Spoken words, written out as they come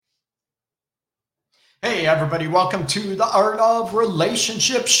Hey, everybody, welcome to the Art of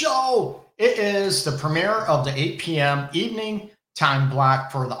Relationship Show. It is the premiere of the 8 p.m. evening time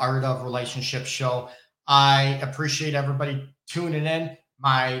block for the Art of Relationship Show. I appreciate everybody tuning in.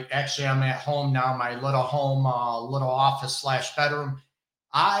 I'm at home now, my little home, little office slash bedroom.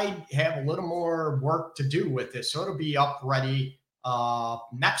 I have a little more work to do with it, so it'll be up ready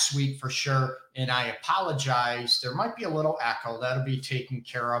next week for sure. And I apologize. There might be a little echo that'll be taken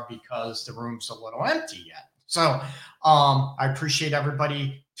care of because the room's a little empty yet. So I appreciate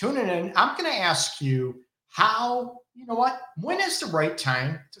everybody tuning in. I'm going to ask you when is the right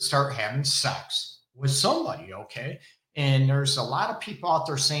time to start having sex with somebody? Okay. And there's a lot of people out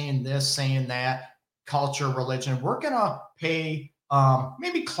there saying this, saying that, culture, religion. We're going to pay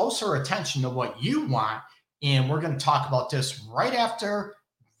maybe closer attention to what you want. And we're going to talk about this right after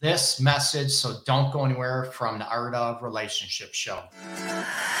this message. So don't go anywhere from the Art of Relationship Show.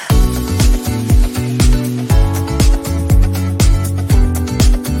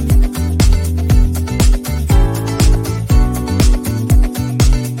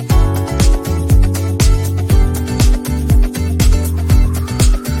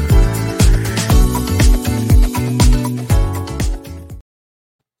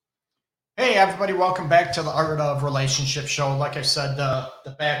 Hey, everybody, welcome back to the Art of Relationship Show. Like I said, the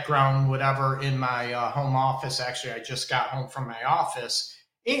background, whatever, in my home office. Actually, I just got home from my office,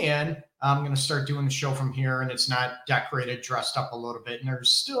 and I'm going to start doing the show from here. And it's not decorated, dressed up a little bit, and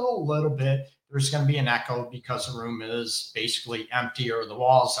there's still a little bit. There's going to be an echo because the room is basically empty, or the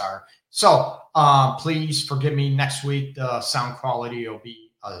walls are. So please forgive me. Next week, the sound quality will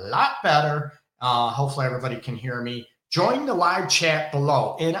be a lot better. Hopefully, everybody can hear me. Join the live chat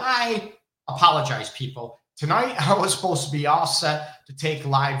below, and I apologize, people. Tonight, I was supposed to be all set to take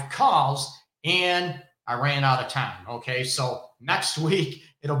live calls, and I ran out of time. Okay, so next week,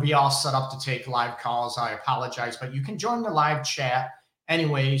 it'll be all set up to take live calls. I apologize, but you can join the live chat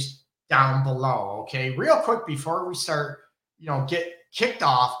anyways down below. Okay, real quick before we start, get kicked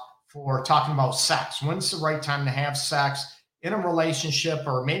off for talking about sex. When's the right time to have sex in a relationship,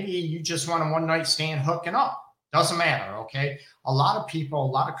 or maybe you just want a one night stand hooking up? Doesn't matter, okay? A lot of people, a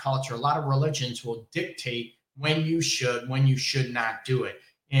lot of culture, a lot of religions will dictate when you should not do it.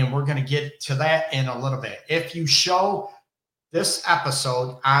 And we're going to get to that in a little bit. If you show this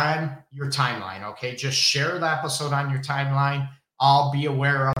episode on your timeline, okay, just share the episode on your timeline. I'll be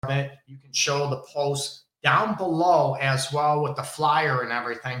aware of it. You can show the post down below as well with the flyer and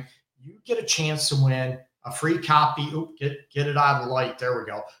everything. You get a chance to win a free copy. Get it out of the light. There we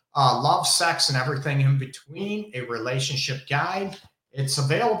go. Love, Sex, and Everything in Between, a relationship guide. It's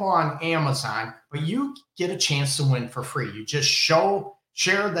available on Amazon, but you get a chance to win for free. You just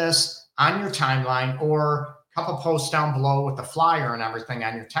share this on your timeline, or a couple posts down below with the flyer and everything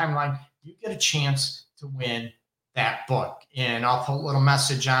on your timeline. You get a chance to win that book, and I'll put a little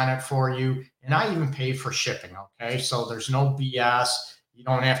message on it for you. And I even pay for shipping. Okay, so there's no BS. You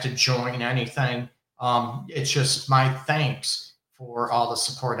don't have to join anything. It's just my thanks for all the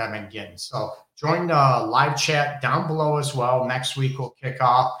support I've been getting. So join the live chat down below as well. Next week we'll kick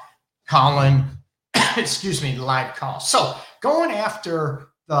off calling, the live call. So going after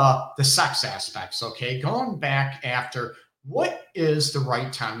the sex aspects, okay, going back after what is the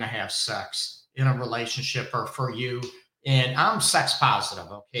right time to have sex in a relationship or for you. And I'm sex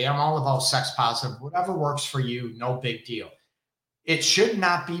positive, okay? I'm all about sex positive. Whatever works for you, no big deal. It should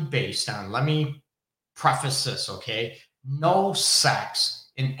not be based on, let me preface this, okay? No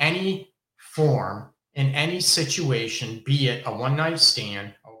sex in any form, in any situation, be it a one night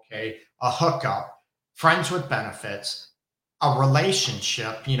stand, okay, a hookup, friends with benefits, a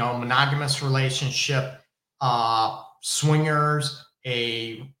relationship, monogamous relationship, swingers,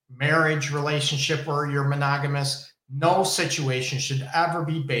 a marriage relationship where you're monogamous. No situation should ever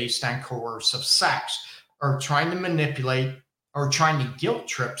be based on coercive sex or trying to manipulate or trying to guilt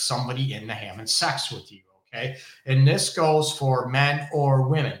trip somebody into having sex with you. Okay. And this goes for men or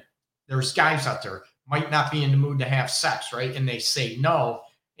women. There's guys out there might not be in the mood to have sex, right? And they say no.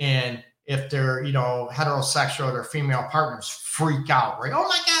 And if they're, heterosexual, their female partners freak out, right? Oh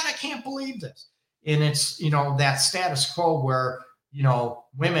my God, I can't believe this. And it's, that status quo where,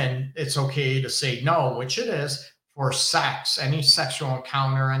 women, it's okay to say no, which it is for sex, any sexual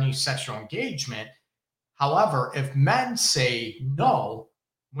encounter, any sexual engagement. However, if men say no,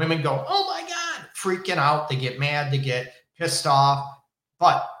 women go, oh my God, freaking out. They get mad, they get pissed off.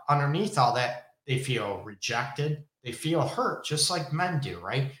 But underneath all that, they feel rejected. They feel hurt, just like men do,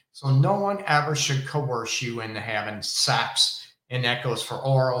 right? So no one ever should coerce you into having sex. And that goes for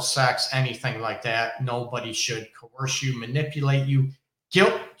oral sex, anything like that. Nobody should coerce you, manipulate you,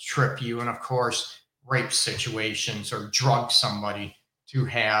 guilt trip you. And of course, rape situations or drug somebody to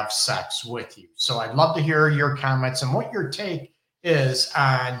have sex with you. So I'd love to hear your comments and what your take is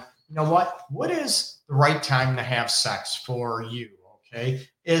on, what is the right time to have sex for you? Okay.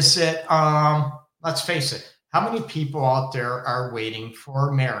 Is it, let's face it, how many people out there are waiting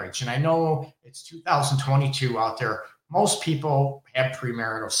for marriage? And I know it's 2022 out there. Most people have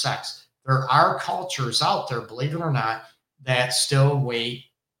premarital sex. There are cultures out there, believe it or not, that still wait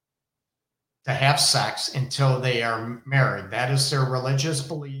to have sex until they are married. That is their religious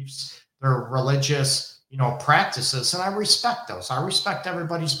beliefs, their religious, practices. And I respect those. I respect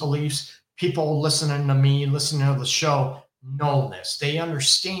everybody's beliefs. People listening to me, listening to the show know this. They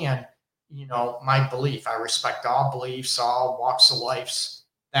understand, my belief. I respect all beliefs, all walks of life,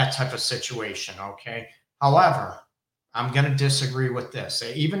 that type of situation. Okay. However, I'm going to disagree with this.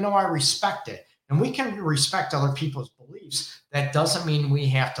 Even though I respect it, and we can respect other people's beliefs, that doesn't mean we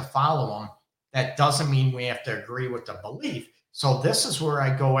have to follow them. That doesn't mean we have to agree with the belief. So this is where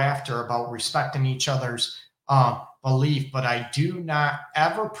I go after about respecting each other's belief. But I do not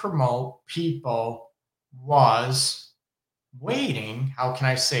ever promote people was waiting. How can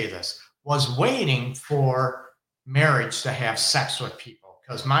I say this? Was waiting for marriage to have sex with people.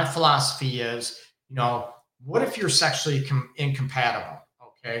 Because my philosophy is, what if you're sexually incompatible?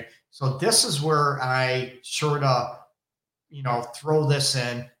 Okay. So this is where I sort of, throw this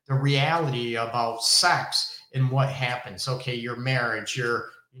in the reality about sex and what happens. Okay, your marriage, you're,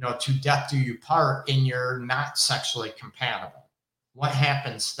 to death do you part, and you're not sexually compatible. What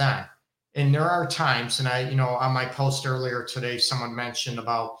happens then? And there are times, and I, on my post earlier today, someone mentioned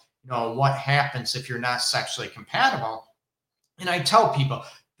about, what happens if you're not sexually compatible. And I tell people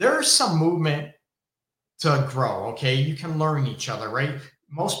there's some movement to grow. Okay, you can learn each other, right?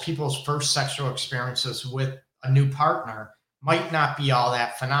 Most people's first sexual experiences with a new partner might not be all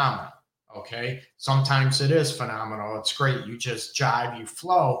that phenomenal. Okay, sometimes it is phenomenal. It's great. You just jive, you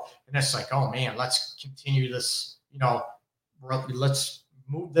flow, and it's like, oh man, let's continue this. Let's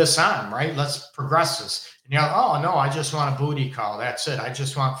move this on, right? Let's progress this. And you're like, oh no, I just want a booty call. That's it. I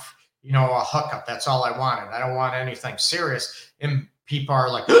just want, a hookup. That's all I wanted. I don't want anything serious. And people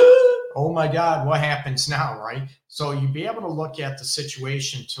are like, oh my God, what happens now, right? So you be able to look at the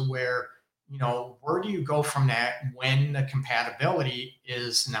situation to where, where do you go from that when the compatibility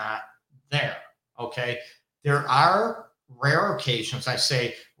is not there? Okay. There are rare occasions, I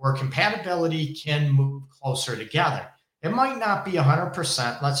say, where compatibility can move closer together. It might not be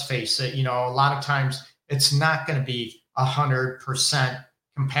 100%, let's face it. A lot of times it's not going to be 100%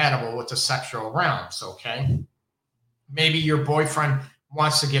 compatible with the sexual realms. Okay. Maybe your boyfriend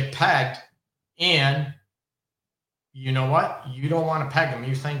wants to get pegged, and you know what? You don't want to peg him.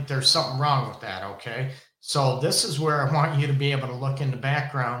 You think there's something wrong with that. Okay. So this is where I want you to be able to look in the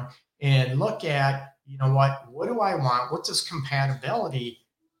background and look at, what do I want? What does compatibility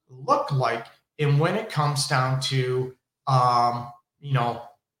look like? And when it comes down to, you know,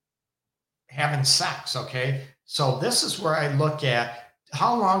 having sex. Okay. So this is where I look at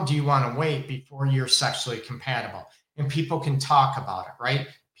how long do you want to wait before you're sexually compatible? And people can talk about it, right?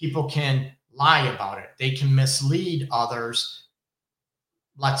 People can lie about it. They can mislead others.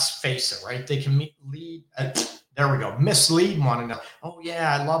 Let's face it, right? They can lead. There we go. Mislead one another. Oh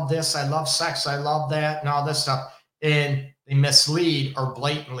yeah, I love this. I love sex. I love that, and all this stuff. And they mislead or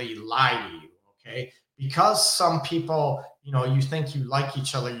blatantly lie to you. Okay, because some people, you think you like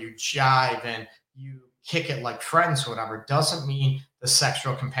each other, you jive and you kick it like friends, whatever. Doesn't mean the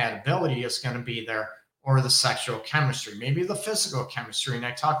sexual compatibility is going to be there or the sexual chemistry. Maybe the physical chemistry. And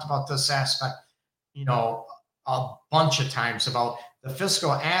I talked about this aspect, you know, a bunch of times about the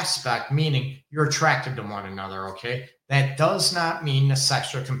physical aspect, meaning you're attracted to one another. Okay. That does not mean the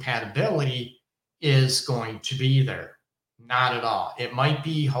sexual compatibility is going to be there. Not at all. It might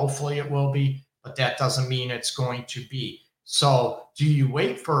be, hopefully it will be, but that doesn't mean it's going to be. So, do you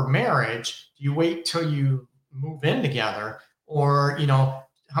wait for marriage? Do you wait till you move in together? Or,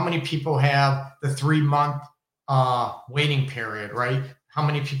 how many people have the 3 month waiting period, right? How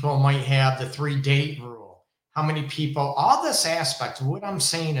many people might have the 3 date rule? How many people, all this aspect, what I'm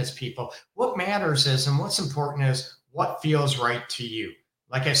saying is, people, what matters is, and what's important is what feels right to you.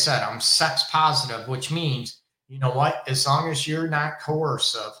 Like I said, I'm sex positive, which means, you know what, as long as you're not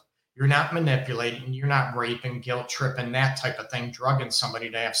coercive, you're not manipulating, you're not raping, guilt tripping, that type of thing, drugging somebody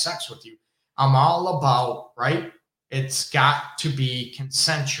to have sex with you. I'm all about, right? It's got to be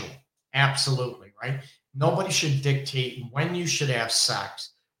consensual. Absolutely, right? Nobody should dictate when you should have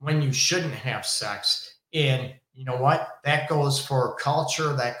sex, when you shouldn't have sex. And you know what? That goes for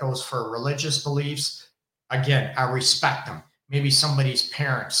culture, that goes for religious beliefs. Again, I respect them. Maybe somebody's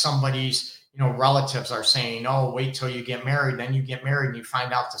parents, somebody's, relatives are saying, oh, wait till you get married, then you get married and you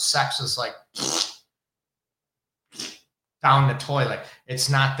find out the sex is like down the toilet. It's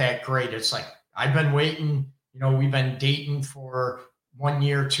not that great. It's like, I've been waiting, we've been dating for 1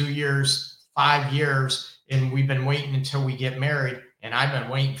 year, 2 years, 5 years, and we've been waiting until we get married. And I've been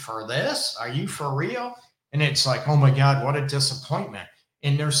waiting for this. Are you for real? And it's like, oh my God, what a disappointment.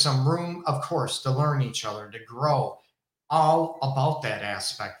 And there's some room, of course, to learn each other, to grow, all about that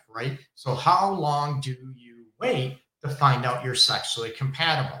aspect, right? So, how long do you wait to find out you're sexually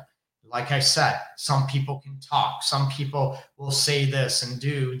compatible? Like I said, some people can talk, some people will say this and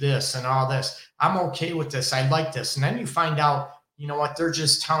do this and all this. I'm okay with this. I like this. And then you find out, you know what, they're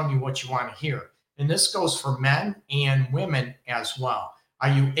just telling you what you want to hear. And this goes for men and women as well. Are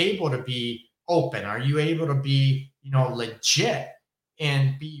you able to be open? Are you able to be, legit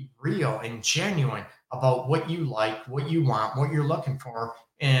and be real and genuine about what you like, what you want, what you're looking for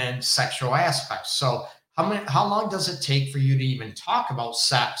in sexual aspects? So, how long does it take for you to even talk about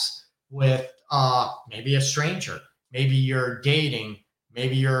sex with maybe a stranger? Maybe you're dating,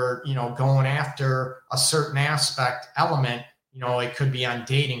 maybe you're going after a certain aspect element. It could be on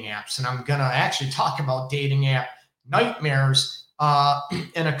dating apps, and I'm gonna actually talk about dating app nightmares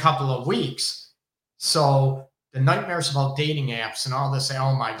in a couple of weeks. So the nightmares about dating apps and all this,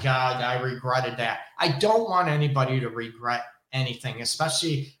 oh my God, I regretted that. I don't want anybody to regret anything,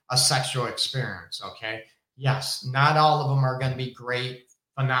 especially a sexual experience. Okay, yes, not all of them are going to be great,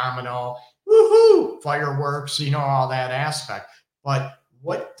 phenomenal, woohoo, fireworks, all that aspect. But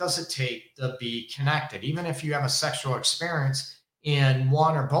what does it take to be connected? Even if you have a sexual experience and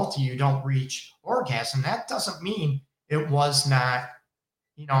one or both of you don't reach orgasm, that doesn't mean it was not,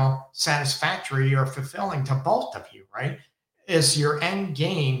 satisfactory or fulfilling to both of you, right? Is your end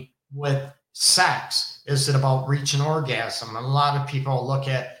game with sex? Is it about reaching orgasm? And a lot of people look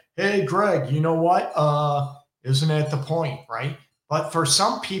at, hey, Greg, you know what? Isn't it the point, right? But for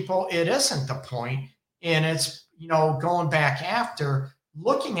some people, it isn't the point, and it's going back after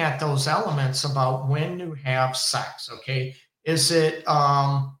looking at those elements about when to have sex. Okay, is it?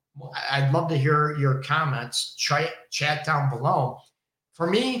 I'd love to hear your comments. Chat down below. For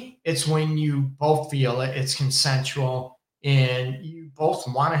me, it's when you both feel it, it's consensual, and you both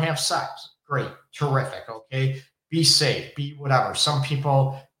want to have sex. Great, terrific. Okay, be safe, be whatever. Some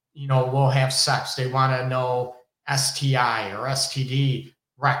people, will have sex. They want to know STI or STD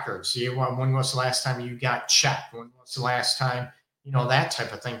records. When was the last time you got checked? When was the last time, that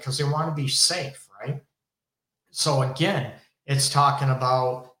type of thing? Because they want to be safe, right? So again, it's talking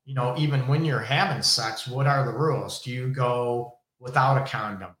about, even when you're having sex, what are the rules? Do you go without a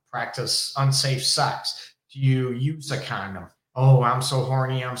condom, practice unsafe sex? Do you use a condom? Oh, I'm so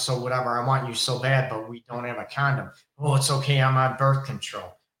horny, I'm so whatever, I want you so bad, but we don't have a condom. Oh, it's okay, I'm on birth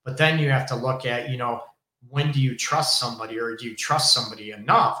control. But then you have to look at, when do you trust somebody, or do you trust somebody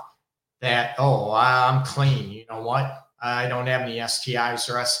enough that, oh, I'm clean. You know what? I don't have any STIs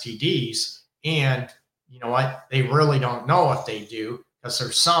or STDs. And you know what? They really don't know if they do, because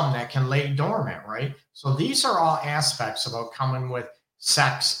there's some that can lay dormant, right? So these are all aspects about coming with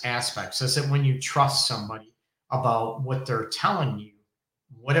sex aspects. Is it when you trust somebody about what they're telling you?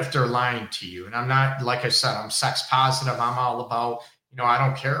 What if they're lying to you? And I'm not, like I said, I'm sex positive. I'm all about, I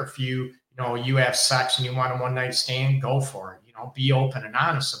don't care if you have sex and you want a one night stand, go for it. Be open and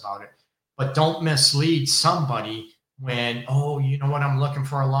honest about it. But don't mislead somebody when, oh, you know what, I'm looking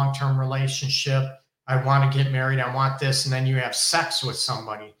for a long term relationship. I want to get married. I want this. And then you have sex with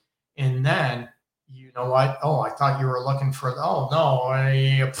somebody. And then, you know what? Oh, I thought you were looking for, oh,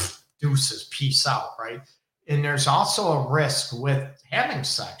 no, deuces, peace out, right? And there's also a risk with having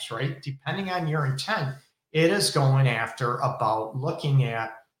sex, right? Depending on your intent, it is going after about looking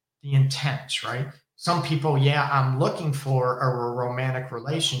at the intent, right? Some people, yeah, I'm looking for a romantic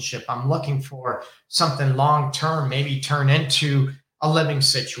relationship. I'm looking for something long term, maybe turn into a living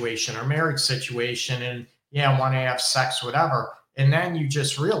situation or marriage situation. And yeah, I want to have sex, whatever. And then you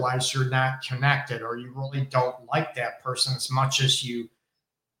just realize you're not connected, or you really don't like that person as much as you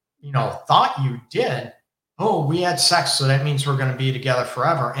thought you did. Oh, we had sex, so that means we're going to be together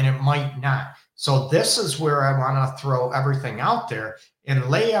forever. And it might not. So this is where I want to throw everything out there and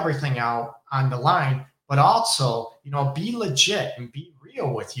lay everything out on the line, but also, be legit and be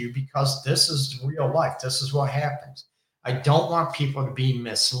real with you, because this is real life. This is what happens. I don't want people to be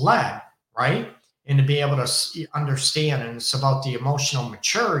misled, right? And to be able to understand. And it's about the emotional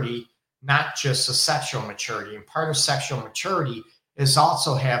maturity, not just the sexual maturity. And part of sexual maturity is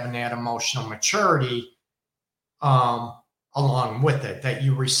also having that emotional maturity along with it, that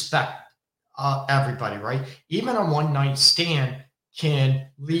you respect everybody, right? Even a one night stand can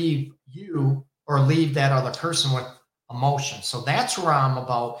leave you or leave that other person with emotion. So that's where I'm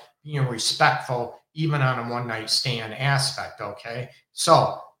about being respectful, even on a one night stand aspect. Okay.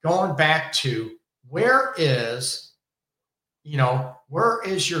 So going back to where is, where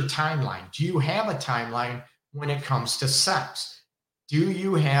is your timeline? Do you have a timeline when it comes to sex? Do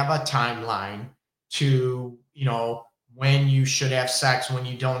you have a timeline to, when you should have sex, when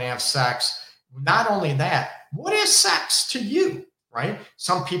you don't have sex? Not only that, what is sex to you? Right?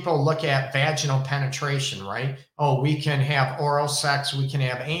 Some people look at vaginal penetration, right? Oh, we can have oral sex, we can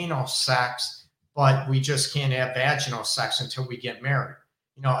have anal sex, but we just can't have vaginal sex until we get married.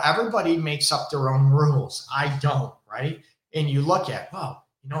 Everybody makes up their own rules. I don't, right? And you look at, well,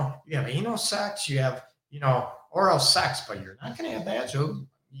 you have anal sex, you have, oral sex, but you're not going to have vaginal,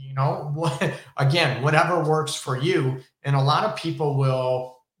 what, again, whatever works for you. And a lot of people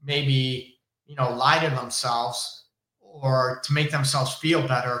will maybe, lie to themselves or to make themselves feel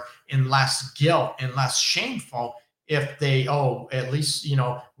better and less guilt and less shameful if they, oh, at least,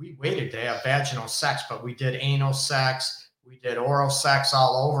 we waited to have vaginal sex, but we did anal sex, we did oral sex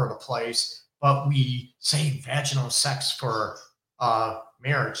all over the place, but we saved vaginal sex for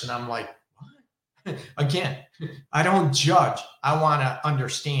marriage. And I'm like, what? Again, I don't judge. I want to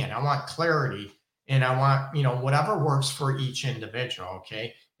understand. I want clarity. And I want, whatever works for each individual.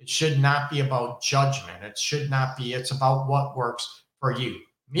 Okay. It should not be about judgment. It should not be, it's about what works for you.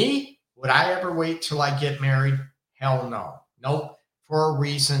 Me, would I ever wait till I get married? Hell no. Nope. For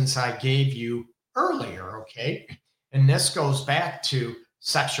reasons I gave you earlier. Okay. And this goes back to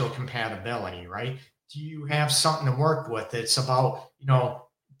sexual compatibility, right? Do you have something to work with? It's about,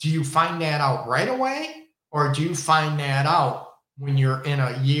 do you find that out right away? Or do you find that out when you're in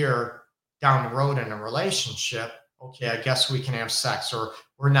a year down the road in a relationship? Okay, I guess we can have sex, or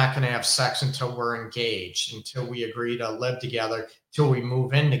we're not going to have sex until we're engaged, until we agree to live together, till we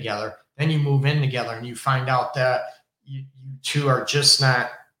move in together. Then you move in together and you find out that you two are just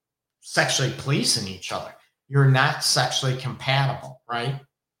not sexually pleasing each other. You're not sexually compatible, right?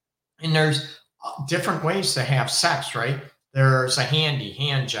 And there's different ways to have sex, right? There's a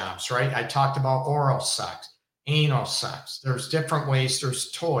hand jobs, right? I talked about oral sex, anal sex. There's different ways.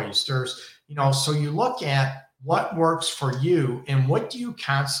 There's toys. There's, so you look at what works for you and what do you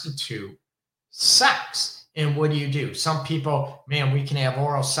constitute sex and what do you do? Some people, man, we can have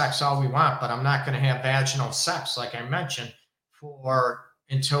oral sex all we want, but I'm not going to have vaginal sex, like I mentioned, for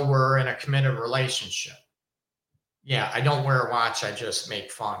until we're in a committed relationship. Yeah, I don't wear a watch. I just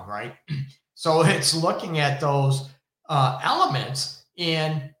make fun, right? So it's looking at those elements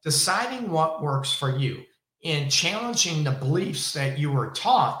and deciding what works for you and challenging the beliefs that you were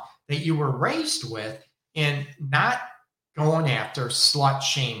taught, that you were raised with, and not going after slut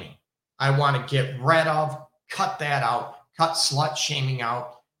shaming. I want to get rid of, cut that out, cut slut shaming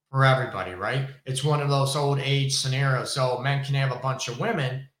out for everybody, right? It's one of those old age scenarios. So men can have a bunch of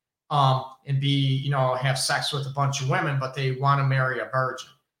women and be, have sex with a bunch of women, but they want to marry a virgin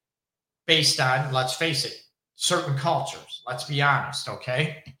based on, let's face it, certain cultures. Let's be honest,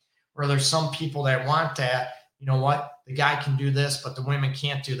 okay? Where there's some people that want that, what? The guy can do this, but the women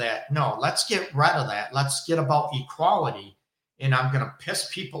can't do that. No, let's get rid of that. Let's get about equality. And I'm going to piss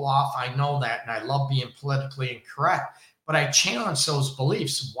people off. I know that. And I love being politically incorrect. But I challenge those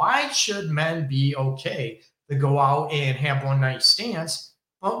beliefs. Why should men be okay to go out and have one night stands,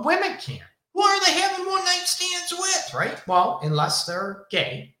 but women can't? Who are they having one night stands with, right? Well, unless they're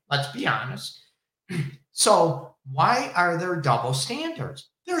gay, let's be honest. So why are there double standards?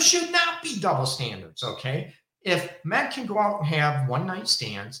 There should not be double standards, okay? If men can go out and have one night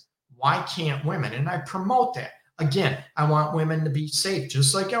stands, why can't women? And I promote that. Again, I want women to be safe,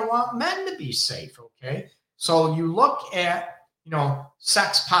 just like I want men to be safe, okay? So you look at,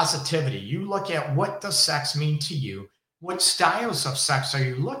 sex positivity. You look at what does sex mean to you? What styles of sex are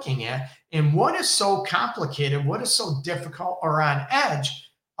you looking at? And what is so complicated? What is so difficult or on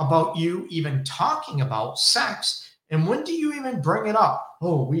edge about you even talking about sex? And when do you even bring it up?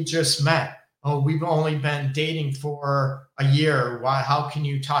 Oh, we just met. Oh, we've only been dating for a year. Why? How can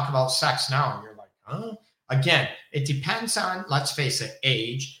you talk about sex now? And you're like, huh? Again, it depends on, let's face it,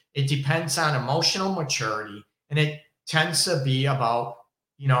 age. It depends on emotional maturity. And it tends to be about,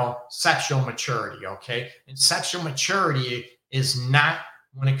 sexual maturity. Okay. And sexual maturity is not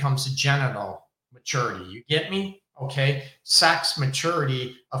when it comes to genital maturity. You get me? Okay. Sex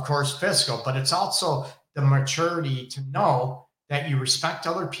maturity, of course, physical, but it's also the maturity to know that you respect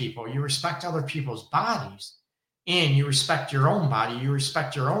other people, you respect other people's bodies, and you respect your own body, you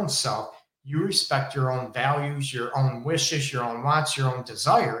respect your own self, you respect your own values, your own wishes, your own wants, your own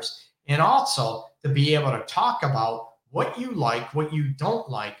desires, and also to be able to talk about what you like, what you don't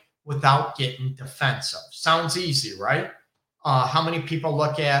like, without getting defensive. Sounds easy, right? How many people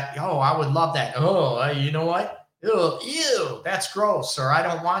look at, oh, I would love that. Oh, you know what? Ew, ew, that's gross, or I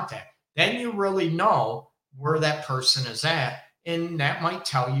don't want that. Then you really know where that person is at. And that might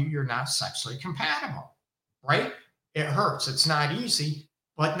tell you you're not sexually compatible, right? It hurts. It's not easy,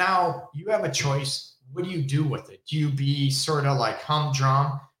 but now you have a choice. What do you do with it? Do you be sort of like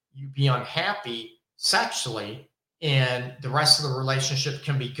humdrum? You be unhappy sexually, and the rest of the relationship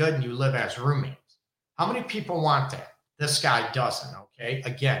can be good and you live as roommates. How many people want that? This guy doesn't. Okay.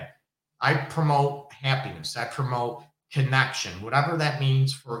 Again, I promote happiness, I promote connection, whatever that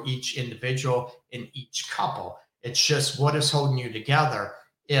means for each individual in each couple. It's just what is holding you together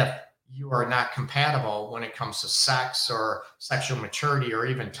if you are not compatible when it comes to sex or sexual maturity or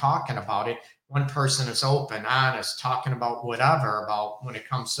even talking about it. One person is open, honest, talking about whatever, about when it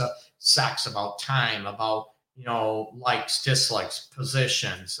comes to sex, about time, about likes, dislikes,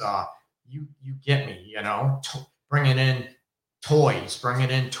 positions. You get me. Bringing in toys, bringing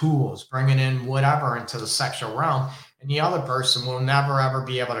in tools, bringing in whatever into the sexual realm, and the other person will never ever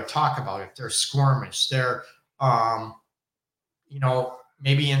be able to talk about it. They're squirmish. They're um,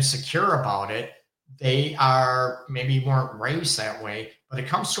 maybe insecure about it. They are maybe weren't raised that way, but it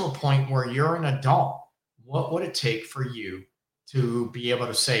comes to a point where you're an adult. What would it take for you to be able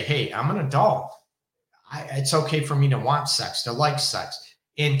to say, hey, I'm an adult. It's okay for me to want sex, to like sex,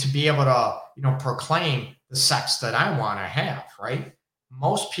 and to be able to, proclaim the sex that I want to have, right?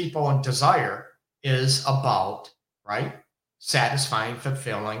 Most people in desire is about, right, satisfying,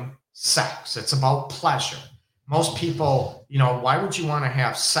 fulfilling sex. It's about pleasure. Most people, why would you want to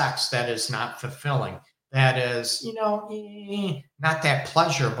have sex that is not fulfilling? That is, not that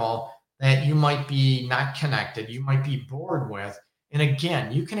pleasurable, that you might be not connected, you might be bored with. And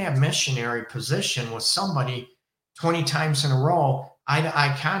again, you can have missionary position with somebody 20 times in a row, eye to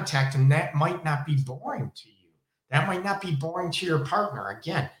eye contact, and that might not be boring to you. That might not be boring to your partner.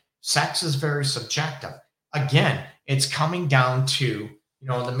 Again, sex is very subjective. Again, it's coming down to,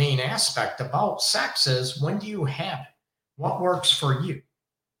 the main aspect about sex is, when do you have it? What works for you?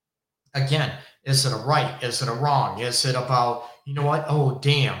 Again, is it a right? Is it a wrong? Is it about, what? Oh,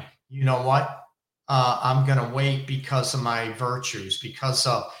 damn. You know what? I'm going to wait because of my virtues, because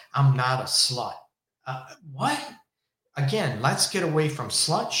of I'm not a slut. What? Again, let's get away from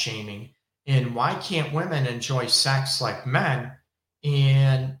slut shaming. And why can't women enjoy sex like men?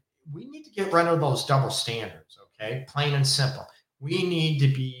 And we need to get rid of those double standards, okay? Plain and simple. We need to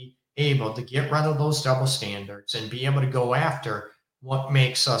be able to get rid of those double standards and be able to go after what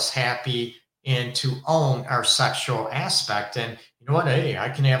makes us happy and to own our sexual aspect. And you know what? Hey, I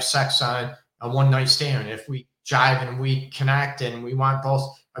can have sex on a one night stand. If we jive and we connect and we want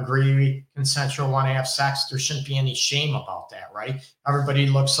both agree, consensual, want to have sex, there shouldn't be any shame about that, right? Everybody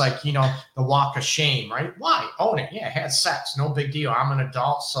looks like, the walk of shame, right? Why? Own it. Yeah, had sex. No big deal. I'm an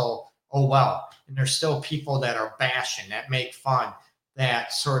adult, so oh well. And there's still people that are bashing, that make fun,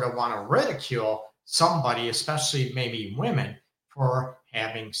 that sort of want to ridicule somebody, especially maybe women, for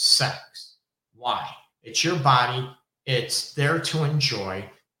having sex. Why? It's your body. It's there to enjoy.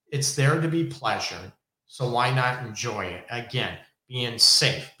 It's there to be pleasured. So why not enjoy it? Again, being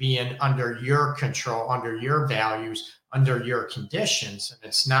safe, being under your control, under your values, under your conditions. And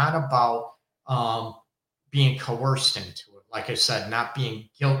it's not about being coerced into it. Like I said, not being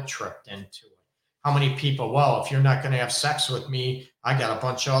guilt tripped into it. How many people, well, if you're not going to have sex with me, I got a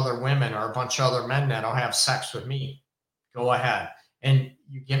bunch of other women or a bunch of other men that'll have sex with me. Go ahead. And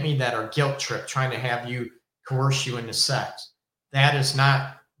you get me, that are guilt trip, trying to have you, coerce you into sex. That is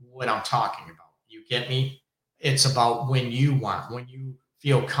not what I'm talking about. You get me? It's about when you want, when you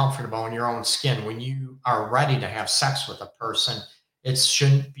feel comfortable in your own skin, when you are ready to have sex with a person. It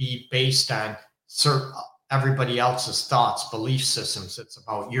shouldn't be based on certain everybody else's thoughts, belief systems. It's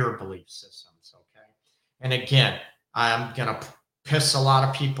about your belief systems. Okay. And again, I'm going to piss a lot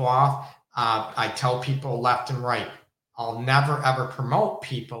of people off. I tell people left and right, I'll never ever promote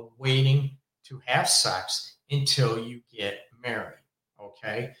people waiting to have sex until you get married.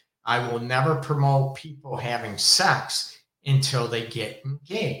 Okay. I will never promote people having sex until they get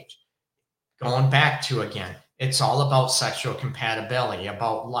engaged. Going back to, again, it's all about sexual compatibility,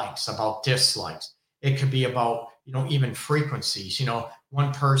 about likes, about dislikes. It could be about, even frequencies.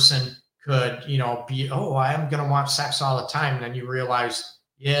 One person could, be, oh, I'm going to want sex all the time. And then you realize,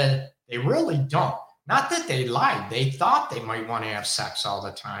 yeah, they really don't. Not that they lied. They thought they might want to have sex all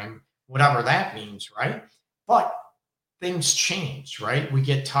the time, whatever that means, right? But things change, right? We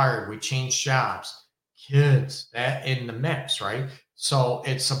get tired, we change jobs, kids, that in the mix, right? So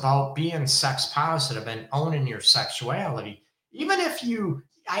it's about being sex positive and owning your sexuality. Even if you,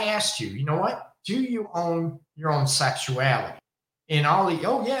 I asked you, you know what? Do you own your own sexuality? And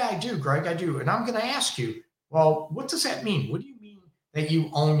oh, yeah, I do, Greg, I do. And I'm going to ask you, well, what does that mean? What do you mean that you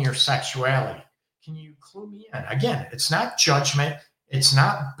own your sexuality? Can you clue me in? Again, it's not judgment, it's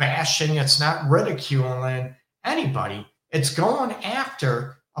not bashing, it's not ridiculing anybody. It's going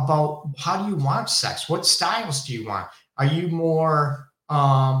after about how do you want sex? What styles do you want? Are you more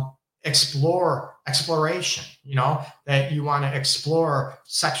exploration, that you want to explore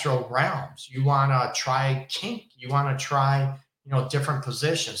sexual realms, you want to try kink, you want to try different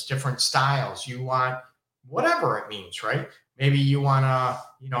positions, different styles, you want whatever it means, right? Maybe you want to,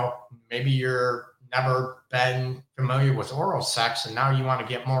 maybe you're never been familiar with oral sex and now you want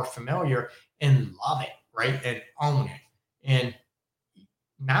to get more familiar and love it, right? And own it and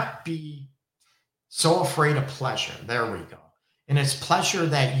not be so afraid of pleasure. There we go. And it's pleasure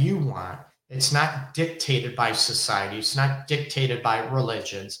that you want. It's not dictated by society. It's not dictated by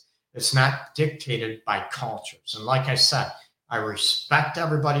religions. It's not dictated by cultures. And like I said, I respect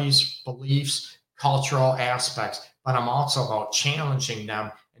everybody's beliefs, cultural aspects, but I'm also about challenging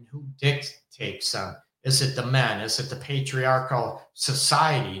them and who dictates them. Is it the men? Is it the patriarchal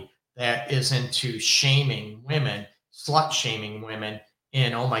society that is into shaming women, slut shaming women,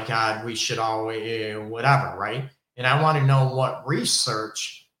 and oh my God, we should always, whatever, right? And I want to know what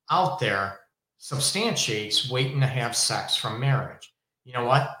research out there substantiates waiting to have sex from marriage. You know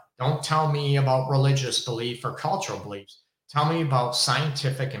what? Don't tell me about religious belief or cultural beliefs. Tell me about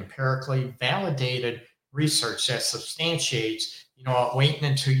scientific, empirically validated research that substantiates, waiting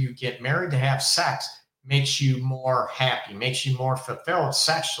until you get married to have sex makes you more happy, makes you more fulfilled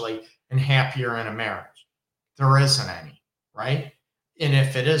sexually and happier in a marriage. There isn't any, right? And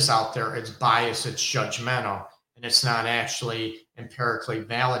if it is out there, it's biased, it's judgmental, and it's not actually empirically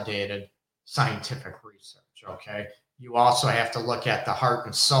validated scientific research. Okay. You also have to look at the heart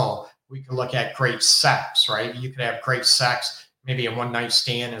and soul. We could look at great sex, right? You could have great sex. Maybe a one night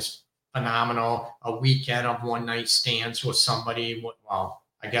stand is phenomenal. A weekend of one night stands with somebody. Well,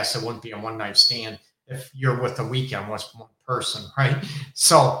 I guess it wouldn't be a one night stand if you're with a weekend with one person, right?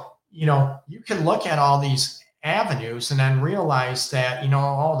 So, you can look at all these avenues and then realize that,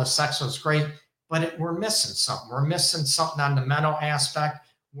 oh, the sex was great, but we're missing something. We're missing something on the mental aspect.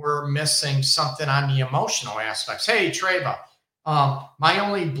 We're missing something on the emotional aspects. Hey, Treva, my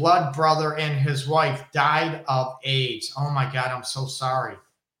only blood brother and his wife died of AIDS. Oh my God, I'm so sorry.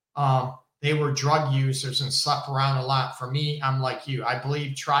 They were drug users and slept around a lot. For me, I'm like you. I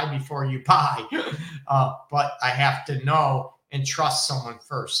believe try before you buy, but I have to know and trust someone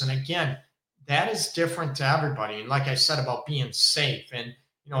first. And again, that is different to everybody. And like I said about being safe and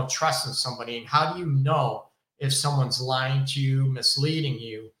trusting somebody, and how do you know if someone's lying to you, misleading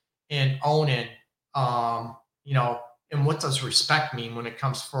you, and owning, and what does respect mean when it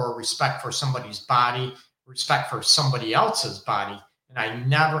comes for respect for somebody's body, respect for somebody else's body? And I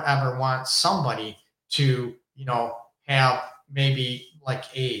never ever want somebody to, have maybe like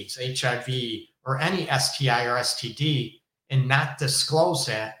AIDS, HIV, or any STI or STD and not disclose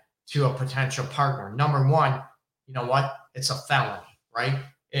that to a potential partner. Number one, you know what? It's a felony, right?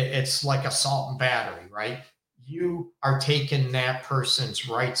 It's like assault and battery, right? You are taking that person's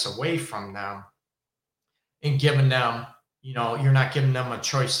rights away from them and giving them, you're not giving them a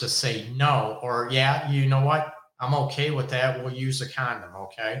choice to say no, or yeah, you know what? I'm okay with that. We'll use a condom.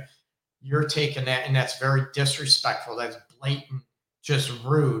 Okay. You're taking that, and that's very disrespectful. That's blatant, just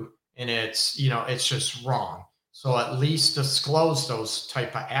rude. And it's just wrong. So at least disclose those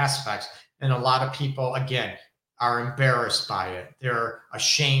type of aspects. And a lot of people, again, are embarrassed by it. They're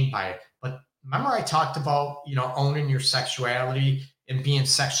ashamed by it. But remember I talked about, owning your sexuality and being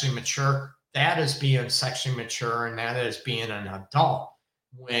sexually mature. That is being sexually mature, and that is being an adult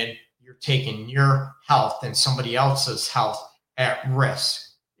when you're taking your health and somebody else's health at risk.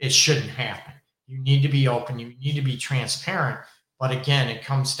 It shouldn't happen. You need to be open. You need to be transparent. But again, it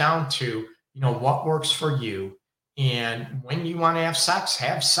comes down to, what works for you. And when you want to have sex,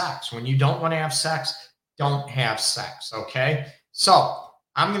 have sex. When you don't want to have sex, don't have sex. Okay. So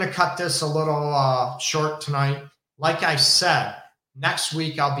I'm going to cut this a little short tonight. Like I said, next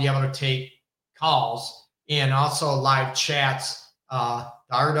week I'll be able to take calls and also live chats. The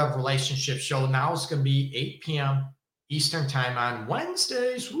Art of Relationship show now is going to be 8 p.m. Eastern time on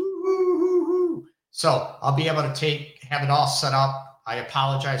Wednesdays. Woo-hoo-hoo-hoo. So I'll be able to have it all set up. I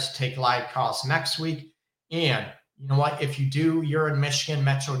apologize to take live calls next week. And you know what? If you're in Michigan,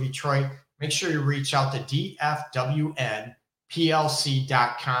 Metro Detroit, make sure you reach out to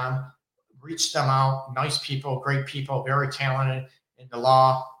dfwnplc.com. Reach them out. Nice people, great people, very talented in the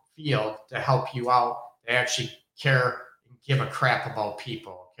law field to help you out. They actually care and give a crap about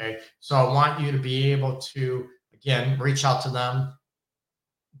people. Okay. So I want you to be able to, again, reach out to them,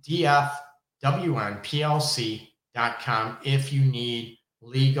 dfwnplc.com, if you need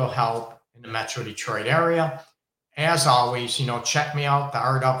legal help in the Metro Detroit area. As always, check me out, the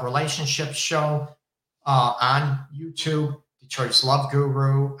Art of Relationships Show on YouTube, Detroit's Love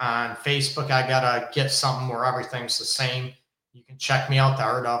Guru. On Facebook, I got to get something where everything's the same. You can check me out, the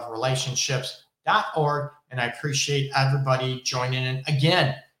Art of Relationships.org. And I appreciate everybody joining in.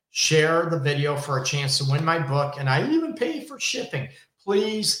 Again, share the video for a chance to win my book. And I even pay for shipping.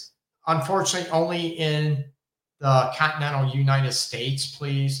 Please, unfortunately, only in the continental United States,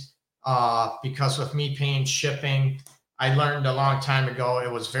 please. Because with me paying shipping, I learned a long time ago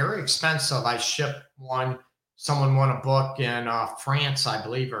it was very expensive. I shipped someone won a book in France, I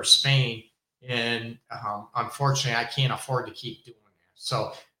believe, or Spain. And unfortunately, I can't afford to keep doing that.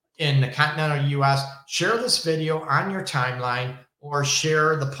 So in the continental US, share this video on your timeline or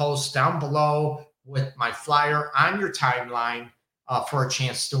share the post down below with my flyer on your timeline for a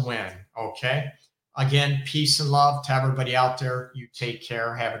chance to win. Okay. Again, peace and love to everybody out there. You take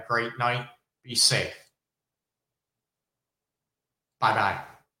care. Have a great night. Be safe. Bye-bye.